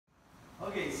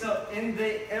Okay, so in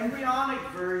the embryonic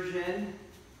version,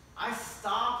 I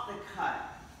stop the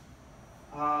cut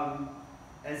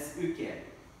as uke.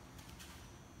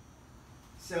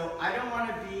 So I don't want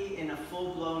to be in a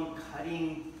full-blown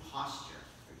cutting posture,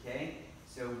 okay?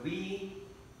 So we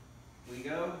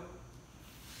go.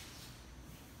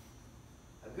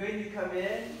 I'm going to come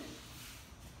in,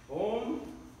 boom,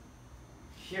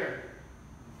 here.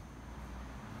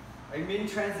 I'm in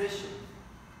transition.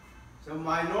 So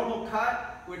my normal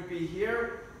cut would be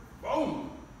here, boom.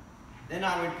 Then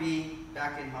I would be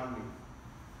back in Hanmi.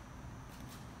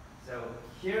 So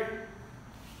here,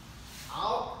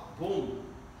 out, boom,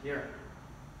 here.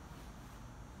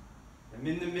 I'm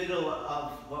in the middle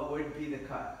of what would be the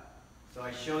cut. So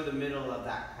I show the middle of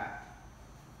that cut.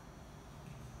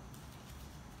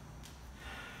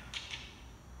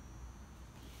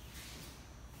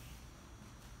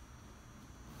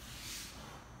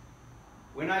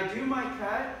 When I do my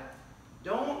cut,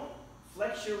 don't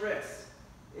flex your wrist.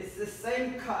 It's the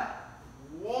same cut.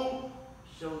 Won't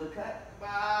shoulder cut.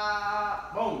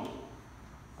 Boom.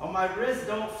 On my wrist,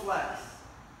 don't flex.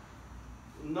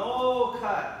 No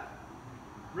cut.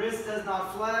 Wrist does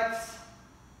not flex.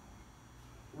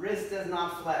 Wrist does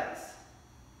not flex.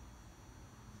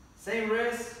 Same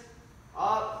wrist.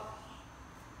 Up.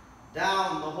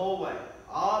 Down the whole way.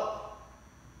 Up.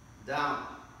 Down.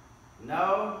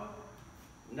 No.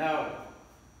 No.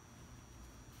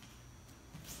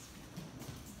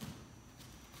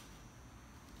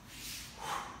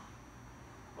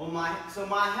 So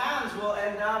my hands will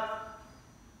end up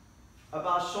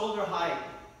about shoulder height,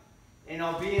 and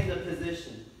I'll be in the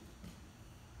position.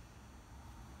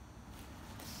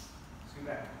 Scoot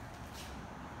back.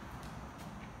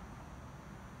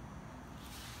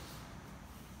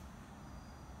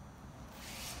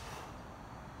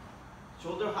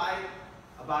 Shoulder height,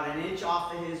 about an inch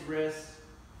off of his wrist,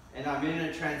 and I'm in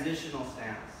a transitional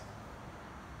stance.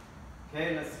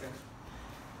 Okay, let's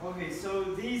go. Okay, so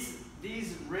these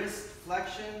wrist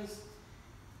flexions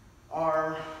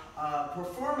are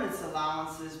performance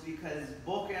allowances because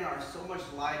bokken are so much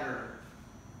lighter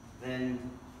than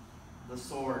the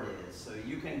sword is. So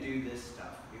you can do this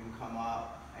stuff. You can come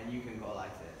up and you can go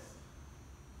like this.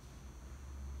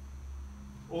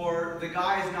 Or the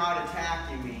guy's not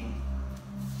attacking me.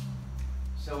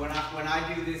 So when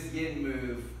I do this yin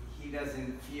move, he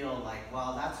doesn't feel like,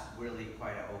 well, that's really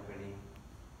quite an opening.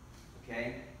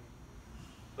 Okay?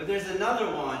 But there's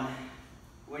another one,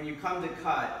 when you come to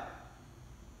cut,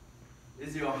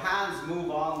 is your hands move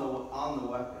on the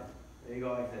weapon. There you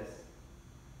go like this.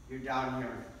 You're down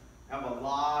here. I have a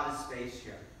lot of space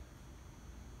here.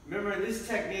 Remember, this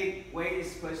technique, weight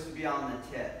is supposed to be on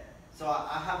the tip. So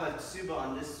I have a tsuba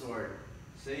on this sword,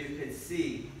 so you can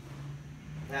see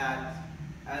that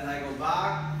as I go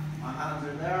back, my hands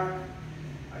are there.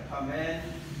 I come in,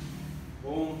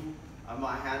 boom, and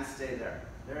my hands stay there.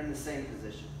 They're in the same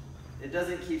position. It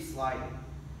doesn't keep sliding.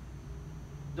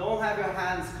 Don't have your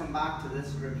hands come back to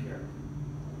this grip here.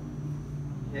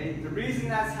 Okay? The reason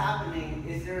that's happening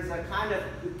is there's a kind of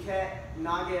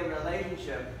uke-nage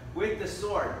relationship with the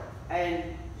sword. And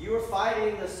you're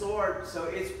fighting the sword, so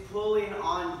it's pulling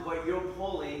on what you're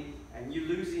pulling, and you're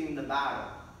losing the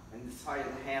battle. And this is how your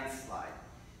hands slide.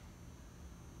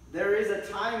 There is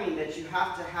a timing that you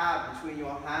have to have between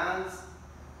your hands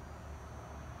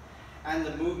and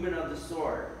the movement of the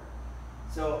sword.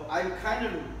 So I'm kind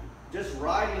of just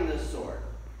riding the sword,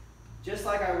 just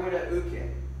like I would at uke.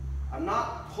 I'm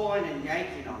not pulling and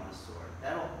yanking on the sword.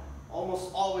 That'll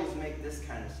almost always make this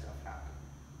kind of stuff happen.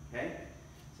 Okay?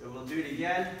 So we'll do it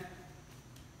again.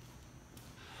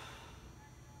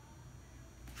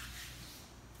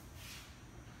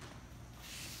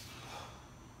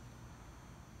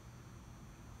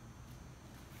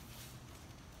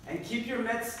 And keep your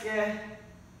metsuke. There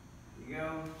you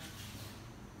go.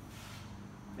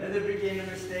 Another beginner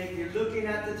mistake. You're looking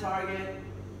at the target,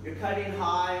 you're cutting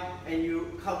high, and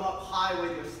you come up high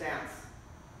with your stance.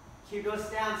 Keep your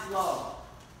stance low.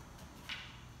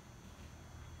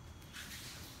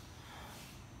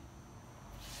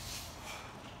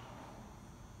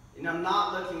 And I'm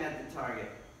not looking at the target.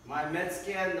 My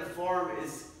metsuke, the form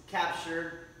is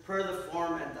captured per the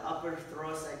form at the upper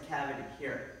thoracic cavity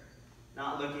here.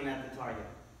 Not looking at the target.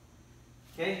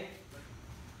 Okay?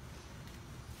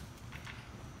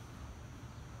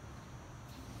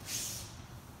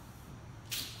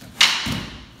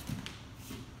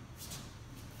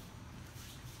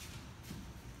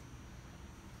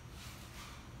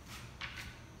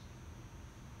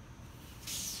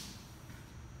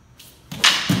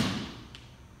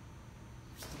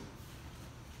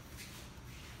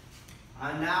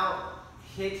 I now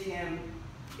hit him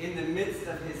in the midst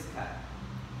of his cut.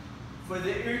 For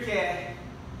the uke,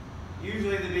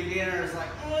 usually the beginner is like,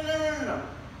 oh, no.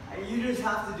 You just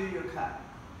have to do your cut,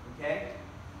 okay?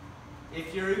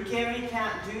 If your ukemi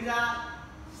can't do that,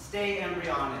 stay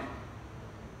embryonic.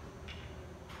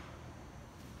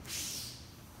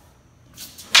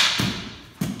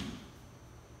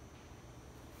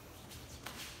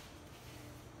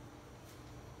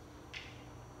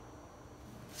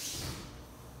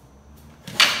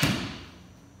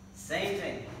 Same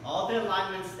thing, all the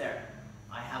alignments there.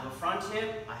 I have a front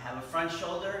hip, I have a front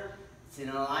shoulder, it's in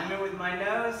alignment with my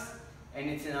nose, and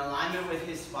it's in alignment with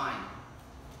his spine.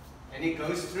 And it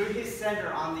goes through his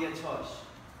center on the atosh.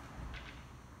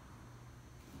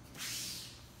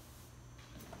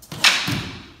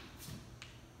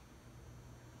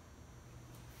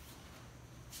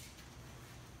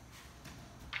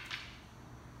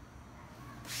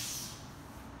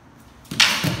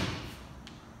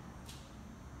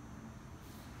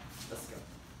 Let's go.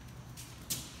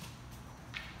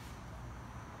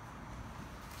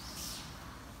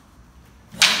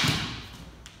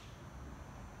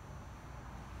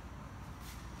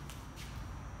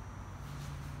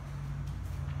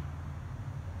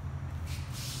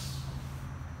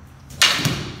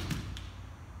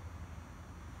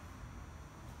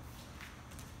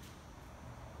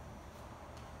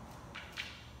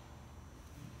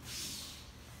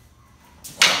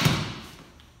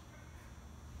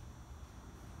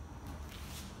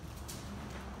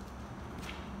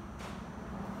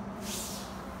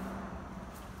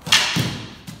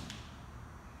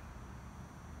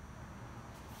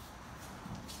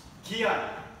 Kia,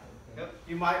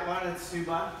 you might want to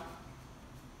tsuba.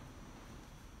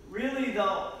 Really,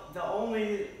 the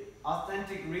only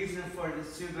authentic reason for the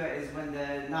tsuba is when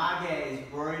the nage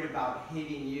is worried about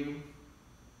hitting you.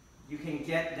 You can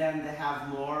get them to have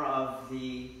more of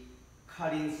the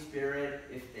cutting spirit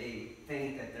if they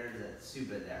think that there's a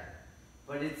tsuba there.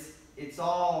 But it's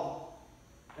all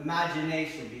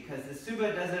imagination because the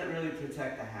tsuba doesn't really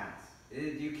protect the hands.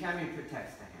 The ukemi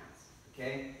protects the hands,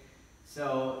 okay?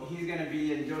 So he's going to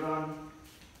be in Jodan.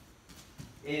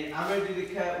 And I'm going to do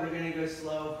the cut. We're going to go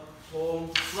slow.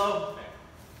 Boom. Slow.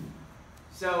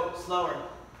 So slower.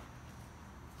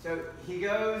 So he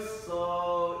goes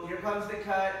slow. Here comes the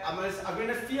cut. I'm going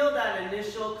to feel that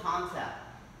initial contact.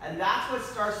 And that's what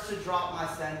starts to drop my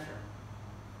center.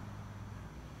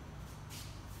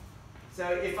 So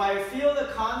if I feel the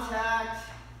contact,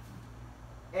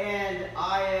 and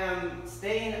I am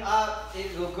staying up,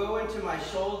 it will go into my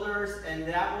shoulders, and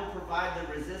that will provide the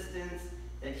resistance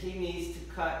that he needs to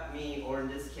cut me, or in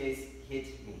this case,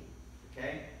 hit me,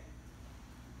 okay?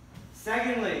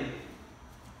 Secondly,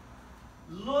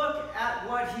 look at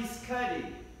what he's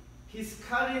cutting. He's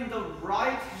cutting the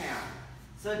right hand,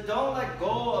 so don't let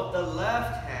go of the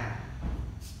left hand.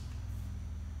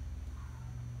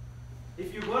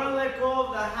 If you're going to let go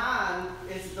of the hand,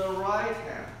 it's the right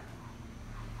hand.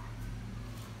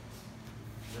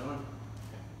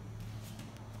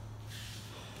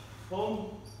 Boom.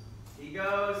 He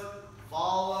goes.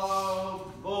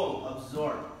 Follow. Boom.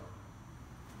 Absorb.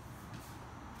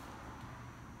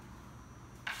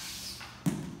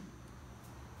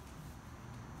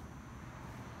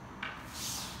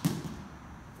 A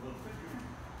little quicker.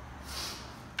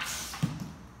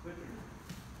 Quicker.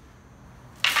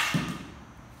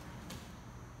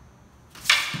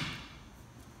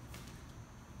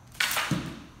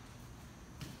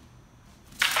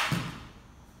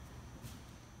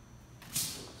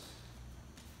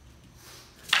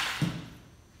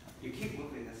 You keep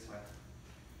moving this way.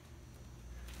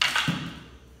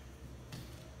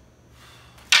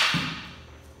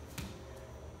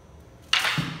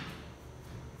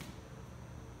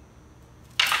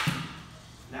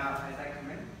 Now, as I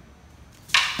come in.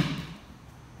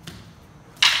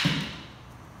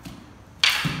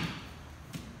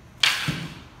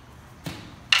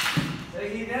 So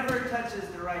he never touches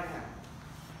the right hand.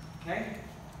 Okay?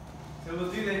 So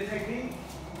we'll do the technique.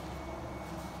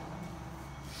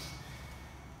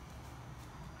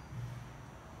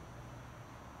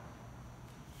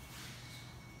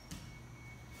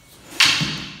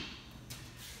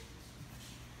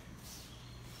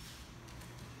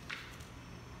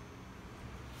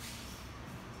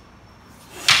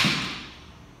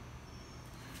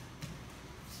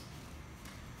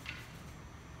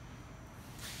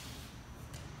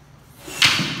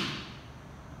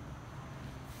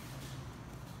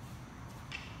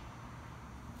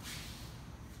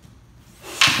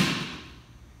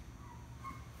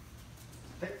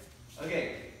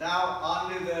 Okay, now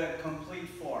on to the complete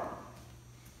form.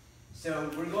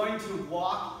 So we're going to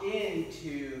walk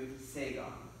into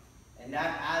Seigon. And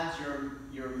that adds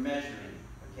your measuring,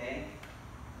 okay?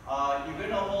 You're going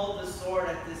to hold the sword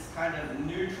at this kind of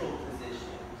neutral position.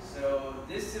 So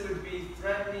this would be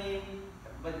threatening,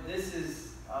 but this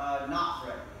is not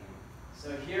threatening.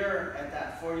 So here at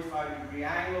that 45-degree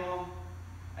angle,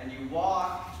 and you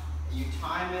walk, and you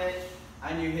time it,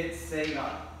 and you hit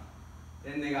Seigan.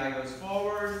 Then the guy goes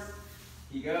forward,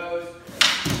 he goes,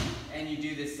 and you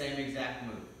do the same exact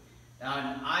move.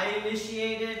 Now I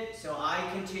initiated, so I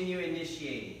continue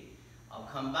initiating. I'll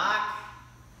come back.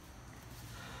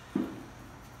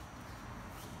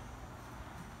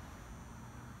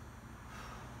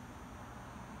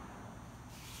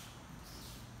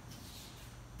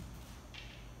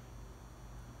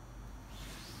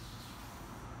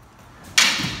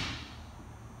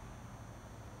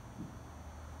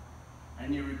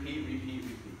 And you repeat, repeat,